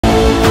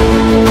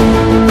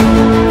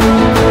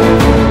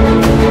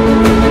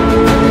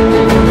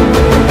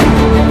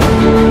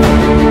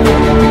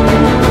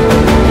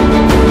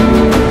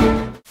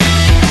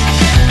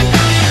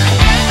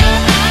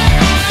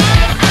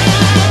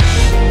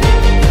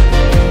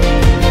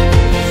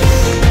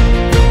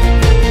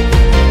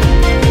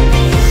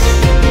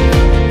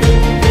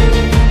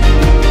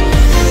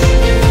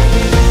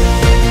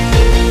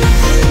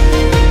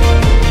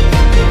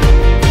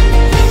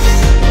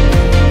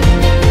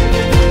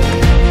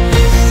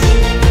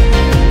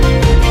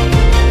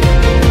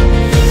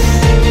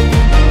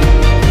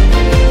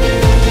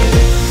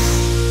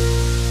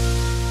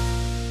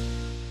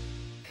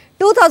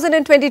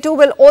2022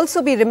 will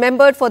also be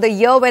remembered for the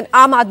year when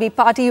Aam Aadmi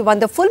Party won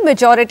the full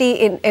majority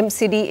in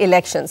MCD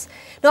elections.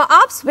 Now,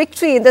 AAP's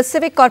victory in the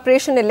civic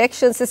corporation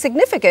elections is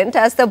significant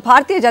as the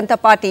Bharti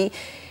Janata Party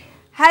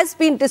has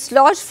been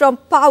dislodged from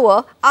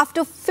power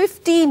after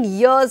 15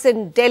 years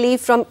in Delhi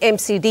from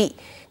MCD.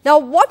 Now,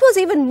 what was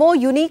even more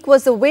unique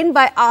was the win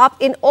by AAP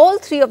in all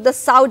three of the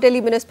South Delhi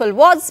municipal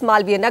wards,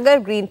 Malviya, Nagar,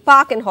 Green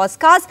Park and Horse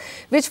Cars,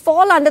 which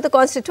fall under the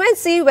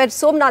constituency where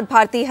Somnath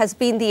Bharti has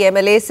been the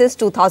MLA since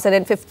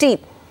 2015.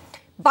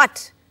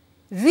 But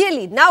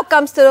really, now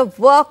comes the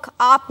work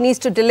AAP needs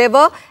to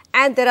deliver,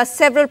 and there are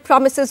several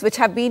promises which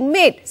have been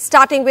made,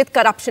 starting with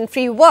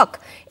corruption-free work,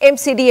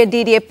 MCD and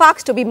DDA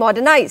parks to be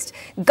modernized,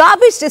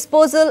 garbage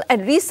disposal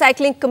and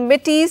recycling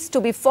committees to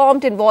be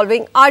formed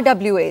involving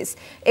RWAs,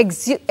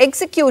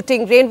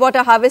 executing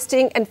rainwater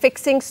harvesting and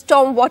fixing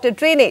stormwater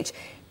drainage,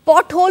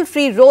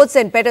 pothole-free roads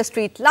and better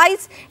street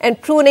lights,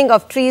 and pruning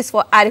of trees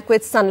for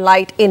adequate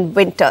sunlight in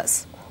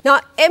winters. Now,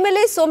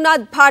 MLA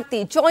Somnath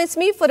Bharti joins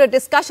me for a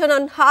discussion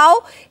on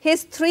how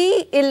his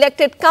three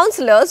elected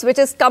councillors, which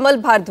is Kamal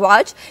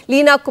Bhardwaj,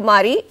 Leena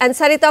Kumari and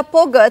Sarita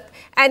Pogat,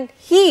 and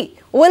he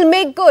will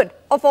make good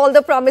of all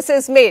the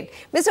promises made.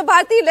 Mr.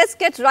 Bharti, let's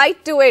get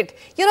right to it.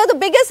 You know, the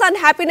biggest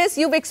unhappiness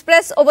you've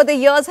expressed over the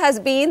years has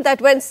been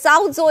that when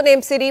South Zone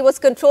MCD was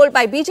controlled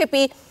by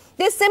BJP,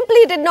 they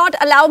simply did not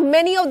allow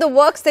many of the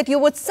works that you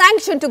would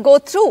sanction to go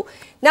through.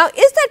 Now,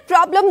 is that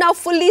problem now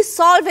fully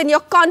solved and you're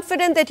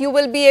confident that you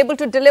will be able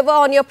to deliver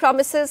on your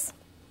promises?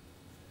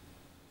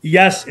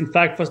 Yes. In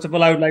fact, first of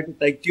all, I would like to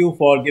thank you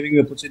for giving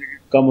me the opportunity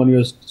to come on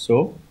your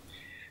show.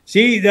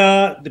 See,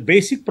 the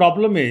basic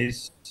problem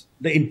is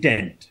the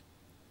intent.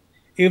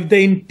 If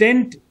the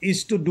intent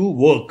is to do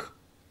work,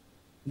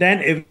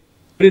 then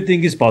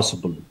everything is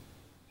possible.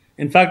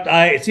 In fact,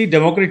 I see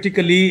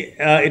democratically,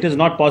 it is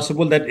not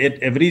possible that at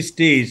every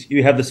stage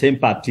you have the same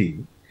party.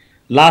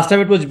 Last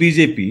time it was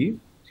BJP.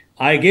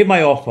 I gave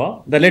my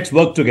offer that let's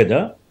work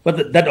together,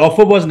 but that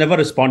offer was never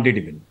responded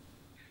even.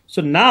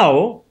 So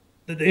now,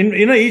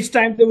 each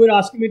time they were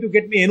asking me to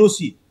get me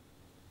NOC.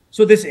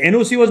 So this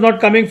NOC was not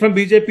coming from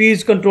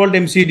BJP's controlled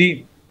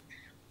MCD.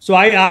 So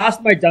I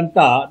asked my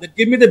Janta that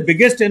give me the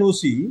biggest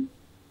NOC,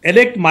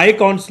 elect my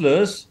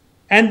councillors,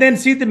 and then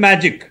see the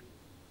magic.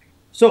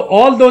 So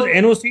all those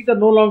NOCs are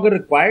no longer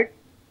required.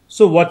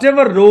 So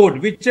whatever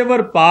road,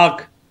 whichever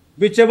park,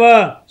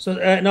 whichever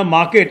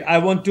market I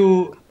want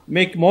to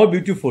make more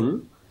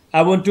beautiful,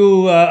 I want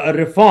to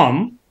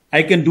reform,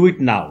 I can do it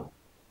now.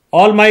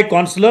 All my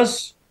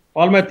councillors,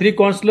 all my three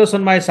councillors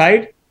on my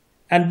side,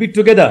 and be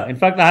together. In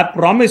fact, I have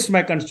promised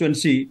my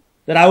constituency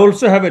that I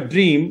also have a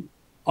dream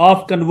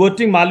of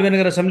converting Malviya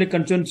Nagar Assembly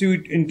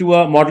constituency into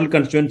a model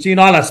constituency in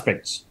all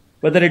aspects,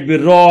 whether it be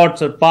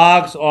roads or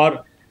parks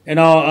or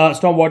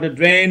stormwater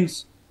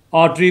drains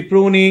or tree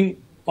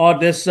pruning or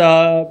this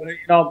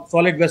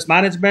solid waste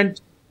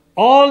management.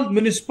 All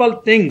municipal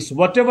things,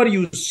 whatever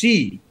you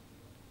see,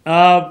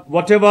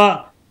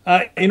 whatever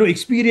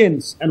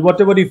experience and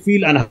whatever you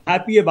feel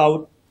unhappy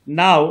about,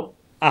 now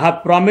I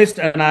have promised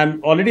and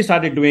I'm already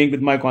started doing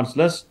with my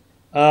councillors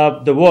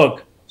the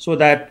work, so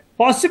that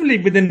possibly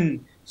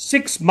within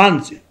 6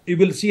 months you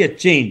will see a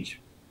change.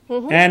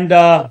 And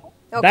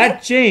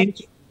that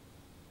change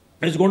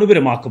is going to be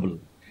remarkable.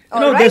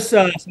 Right.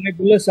 So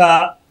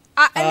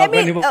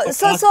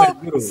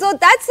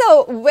that's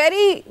a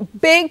very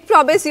big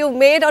promise you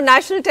made on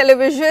national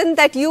television,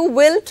 that you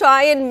will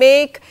try and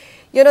make,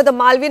 the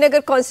Malviya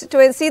Nagar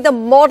constituency the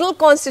model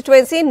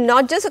constituency,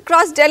 not just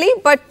across Delhi,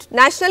 but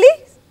nationally?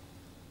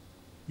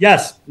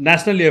 Yes,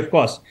 nationally, of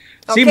course.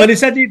 Okay. See,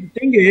 Manisha ji, the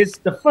thing is,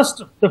 the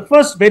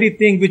first very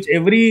thing which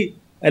every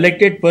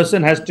elected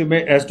person has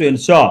to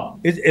ensure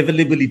is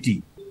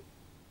availability.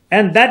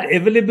 And that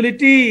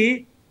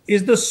availability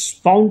is the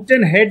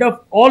fountainhead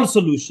of all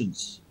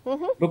solutions.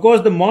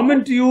 Because the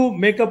moment you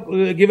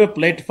give a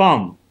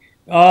platform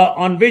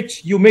on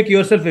which you make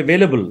yourself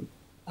available.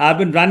 I've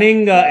been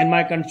running in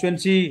my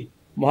constituency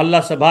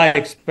Mohalla Sabha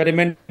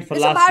experiment for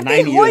the last 9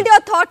 years. Hold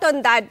your thought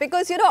on that,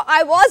 because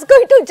I was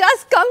going to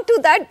just come to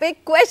that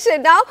big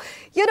question. Now,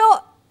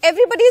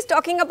 everybody is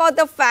talking about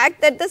the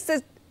fact that this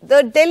is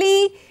the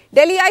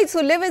Delhiites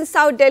who live in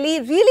South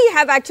Delhi really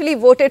have actually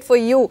voted for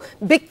you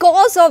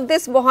because of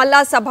this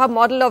Mohalla Sabha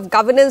model of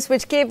governance,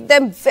 which gave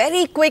them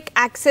very quick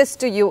access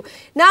to you.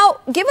 Now,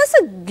 give us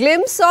a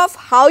glimpse of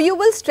how you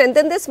will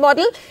strengthen this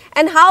model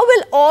and how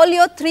will all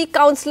your three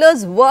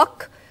councillors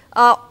work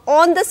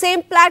on the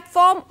same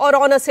platform or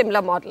on a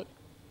similar model?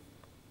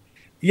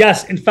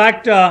 Yes, in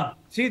fact,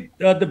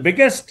 the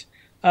biggest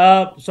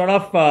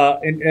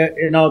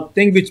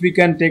thing which we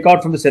can take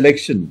out from this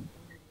election,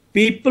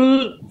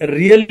 people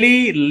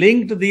really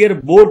linked their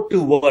vote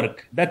to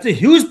work. That's a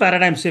huge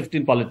paradigm shift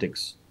in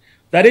politics.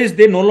 That is,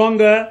 they no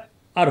longer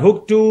are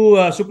hooked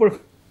to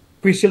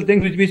superficial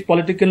things which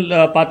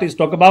political parties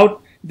talk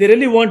about. They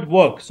really want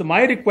work. So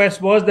my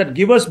request was that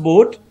give us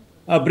vote,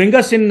 bring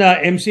us in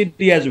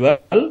MCD as well.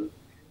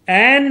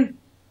 And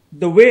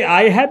the way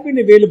I have been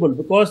available,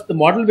 because the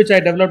model which I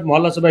developed,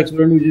 Mohalla Sabha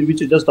experiment,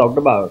 which you just talked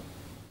about,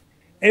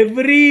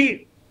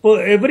 every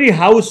every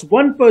house,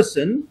 one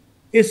person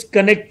is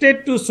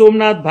connected to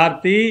Somnath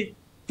Bharti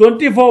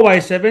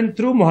 24/7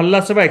 through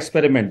Mohalla Sabha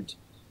experiment.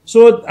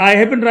 So I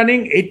have been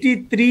running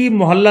 83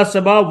 Mohalla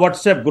Sabha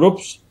WhatsApp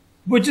groups,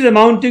 which is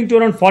amounting to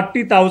around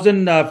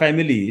 40,000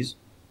 families.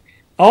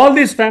 All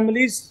these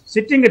families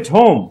sitting at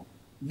home,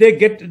 they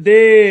go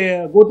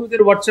to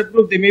their WhatsApp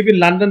group. They may be in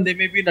London, they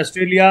may be in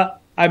Australia,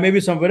 I may be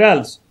somewhere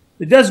else.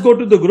 They just go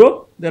to the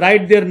group, they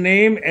write their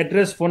name,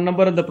 address, phone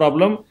number and the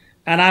problem,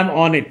 and I'm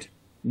on it.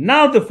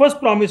 Now the first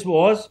promise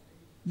was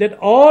that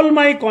all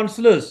my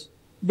councillors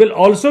will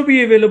also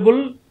be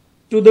available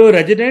to the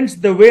residents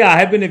the way I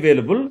have been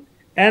available,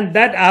 and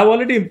that I have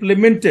already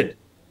implemented.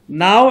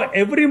 Now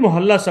every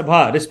Mohalla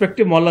Sabha,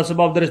 respective Mohalla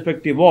Sabha of the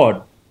respective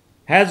ward,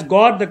 has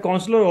got the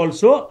councillor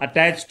also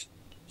attached.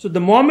 So the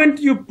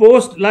moment you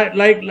post, like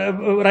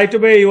right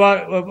away, you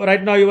are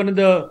right now you are in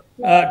the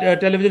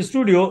television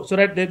studio, so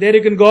right there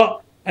you can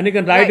go and you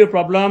can write your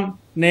problem,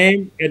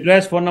 name,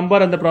 address, phone number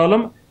and the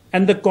problem,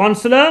 and the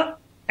councillor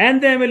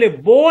and the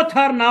MLA both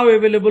are now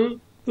available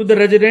to the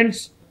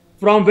residents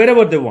from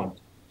wherever they want.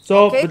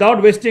 So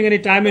without wasting any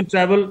time in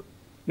travel,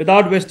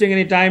 without wasting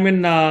any time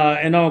in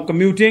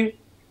commuting,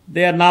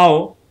 they are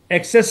now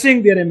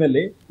accessing their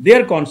MLA,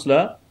 their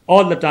councillor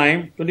all the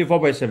time,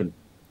 24/7.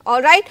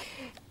 All right.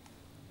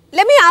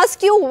 Let me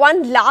ask you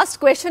one last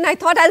question. I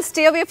thought I'll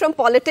stay away from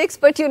politics,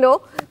 but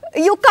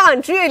you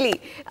can't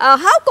really.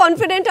 How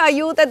confident are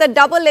you that the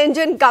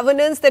double-engine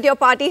governance that your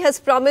party has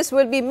promised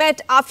will be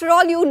met? After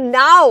all, you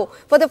now,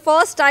 for the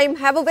first time,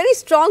 have a very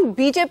strong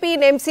BJP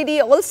in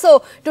MCD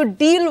also to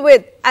deal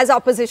with as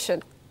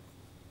opposition.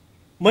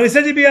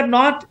 Manisha ji, we are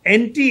not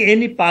anti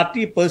any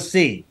party per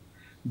se,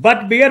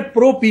 but we are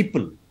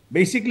pro-people.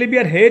 Basically, we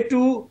are here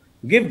to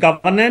give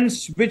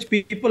governance which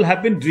people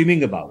have been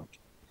dreaming about.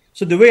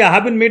 So the way I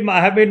have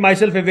made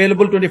myself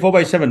available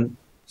 24/7,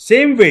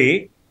 same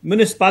way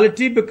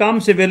municipality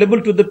becomes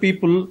available to the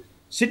people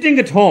sitting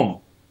at home,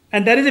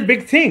 and that is a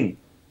big thing.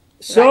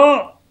 So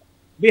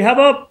we have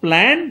a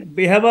plan,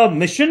 we have a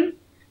mission,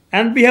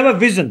 and we have a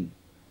vision.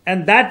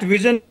 And that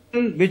vision,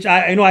 which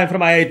I know I'm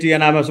from IIT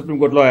and I'm a Supreme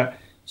Court lawyer,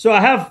 so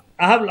I have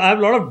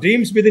a lot of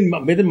dreams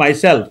within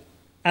myself,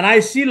 and I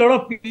see a lot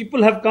of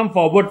people have come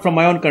forward from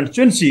my own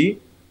constituency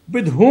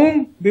with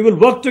whom we will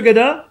work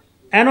together.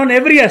 And on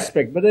every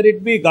aspect, whether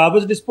it be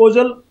garbage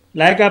disposal,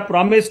 like I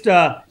promised,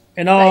 that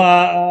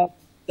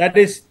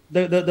is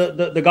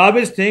the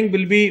garbage thing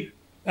will be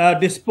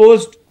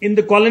disposed in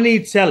the colony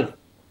itself,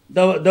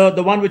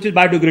 the one which is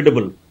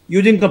biodegradable,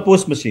 using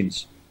compost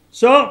machines.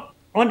 So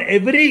on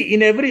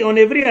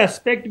every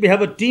aspect, we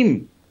have a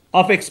team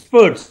of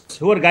experts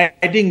who are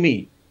guiding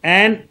me,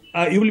 and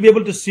you will be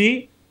able to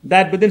see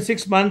that within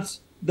 6 months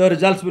the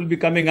results will be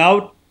coming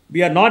out.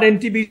 We are not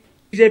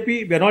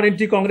anti-BJP, we are not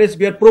anti-Congress,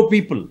 we are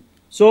pro-people.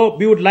 So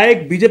we would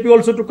like BJP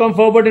also to come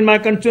forward in my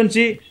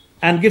constituency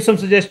and give some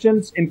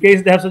suggestions in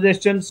case they have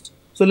suggestions.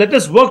 So let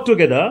us work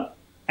together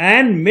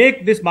and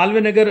make this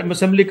Malviya Nagar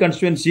Assembly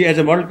constituency as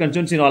a model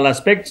constituency in all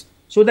aspects,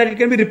 so that it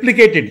can be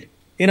replicated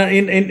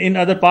in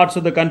other parts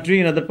of the country,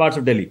 in other parts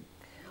of Delhi.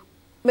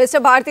 Mr.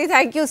 Bharti,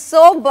 thank you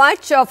so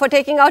much for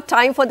taking out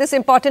time for this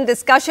important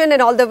discussion,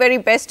 and all the very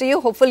best to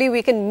you. Hopefully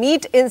we can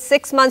meet in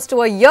 6 months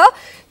to a year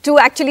to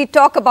actually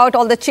talk about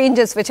all the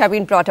changes which have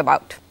been brought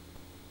about.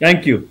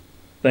 Thank you.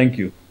 Thank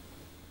you.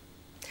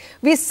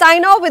 We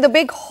sign off with a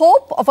big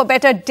hope of a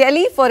better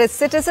Delhi for its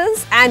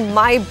citizens, and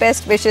my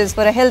best wishes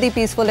for a healthy,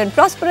 peaceful and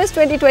prosperous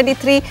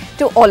 2023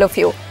 to all of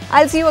you.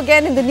 I'll see you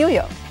again in the new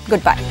year.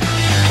 Goodbye.